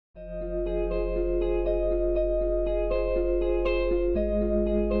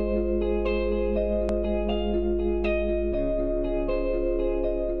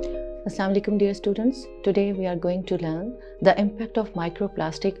Assalamu alaikum dear students. Today we are going to learn the impact of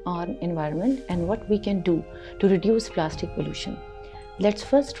microplastic on environment and what we can do to reduce plastic pollution. Let's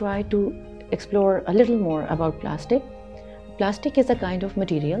first try to explore a little more about plastic. Plastic is a kind of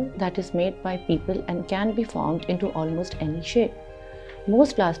material that is made by people and can be formed into almost any shape.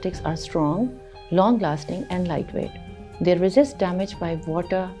 Most plastics are strong, long-lasting and lightweight. They resist damage by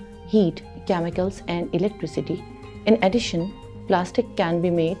water, heat, chemicals and electricity. In addition, plastic can be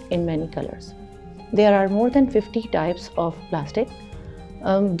made in many colors. There are more than 50 types of plastic.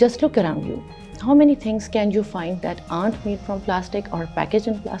 Just look around you. How many things can you find that aren't made from plastic or packaged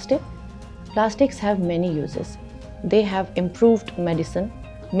in plastic? Plastics have many uses. They have improved medicine,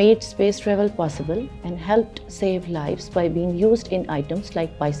 made space travel possible, and helped save lives by being used in items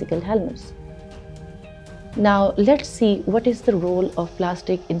like bicycle helmets. Now let's see what is the role of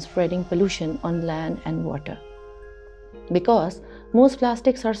plastic in spreading pollution on land and water. Because most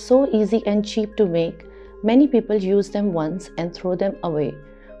plastics are so easy and cheap to make, many people use them once and throw them away.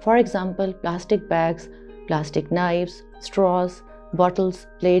 For example, plastic bags, plastic knives, straws, bottles,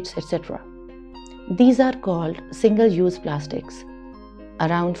 plates, etc. These are called single-use plastics.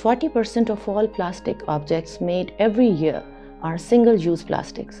 Around 40% of all plastic objects made every year are single-use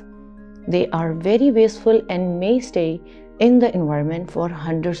plastics. They are very wasteful and may stay in the environment for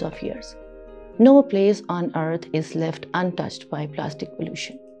hundreds of years. No place on earth is left untouched by plastic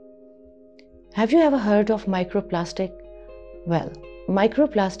pollution. Have you ever heard of microplastic? Well,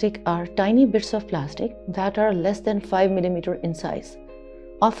 microplastic are tiny bits of plastic that are less than 5 millimeters in size.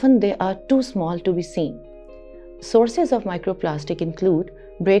 Often they are too small to be seen. Sources of microplastic include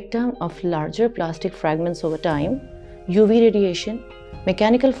breakdown of larger plastic fragments over time, UV radiation,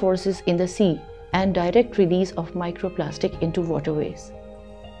 mechanical forces in the sea, and direct release of microplastic into waterways.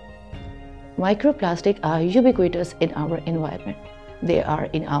 Microplastics are ubiquitous in our environment. They are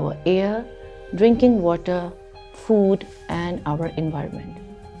in our air, drinking water, food, and our environment.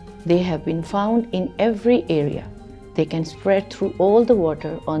 They have been found in every area. They can spread through all the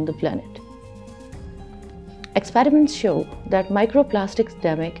water on the planet. Experiments show that microplastics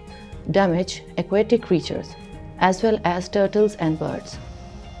damage aquatic creatures as well as turtles and birds.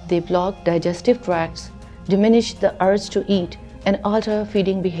 They block digestive tracts, diminish the urge to eat, and alter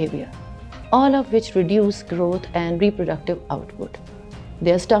feeding behavior, all of which reduce growth and reproductive output.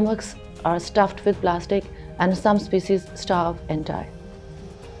 Their stomachs are stuffed with plastic and some species starve and die.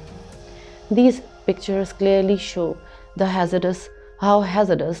 These pictures clearly show how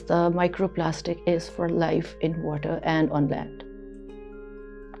hazardous the microplastic is for life in water and on land.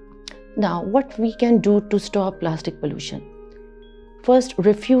 Now, what we can do to stop plastic pollution? First,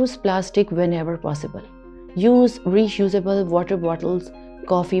 refuse plastic whenever possible. Use reusable water bottles,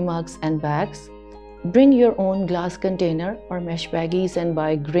 coffee mugs and bags. Bring your own glass container or mesh baggies and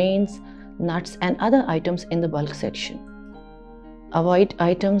buy grains, nuts and other items in the bulk section. Avoid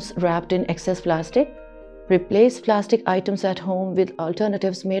items wrapped in excess plastic. Replace plastic items at home with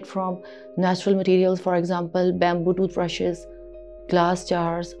alternatives made from natural materials, for example, bamboo toothbrushes, glass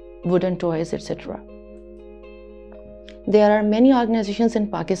jars, wooden toys, etc. There are many organizations in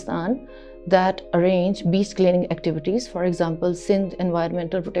Pakistan that arrange beach cleaning activities, for example, Sindh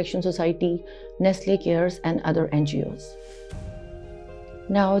Environmental Protection Society, Nestle Cares and other NGOs.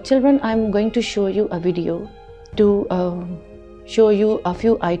 Now children, I'm going to show you a video to show you a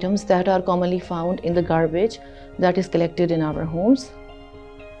few items that are commonly found in the garbage that is collected in our homes.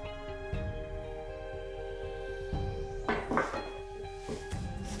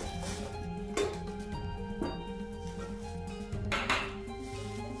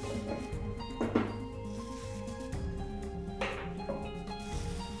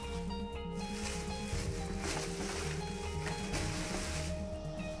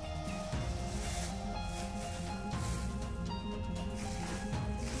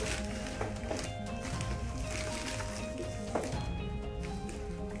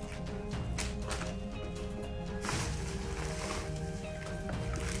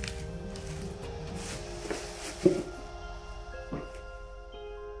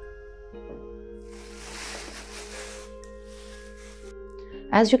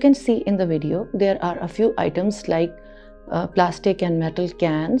 As you can see in the video, there are a few items like plastic and metal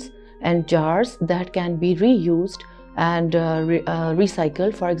cans and jars that can be reused and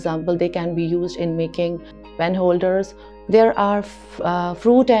recycled. For example, they can be used in making pen holders. There are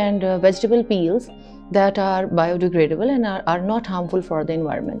fruit and vegetable peels that are biodegradable and are not harmful for the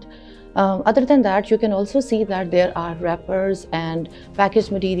environment. Other than that, you can also see that there are wrappers and packaged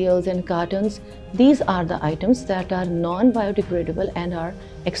materials and cartons. These are the items that are non-biodegradable and are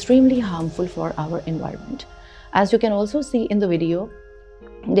extremely harmful for our environment. As you can also see in the video,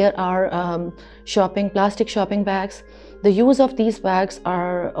 There are plastic shopping bags. The use of these bags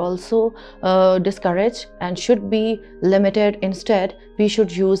are also discouraged and should be limited. Instead, we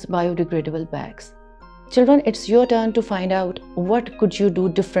should use biodegradable bags. Children, it's your turn to find out what could you do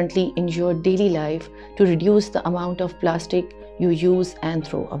differently in your daily life to reduce the amount of plastic you use and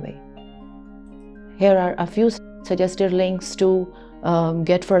throw away. Here are a few suggested links to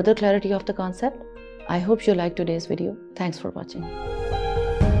get further clarity of the concept. I hope you liked today's video. Thanks for watching.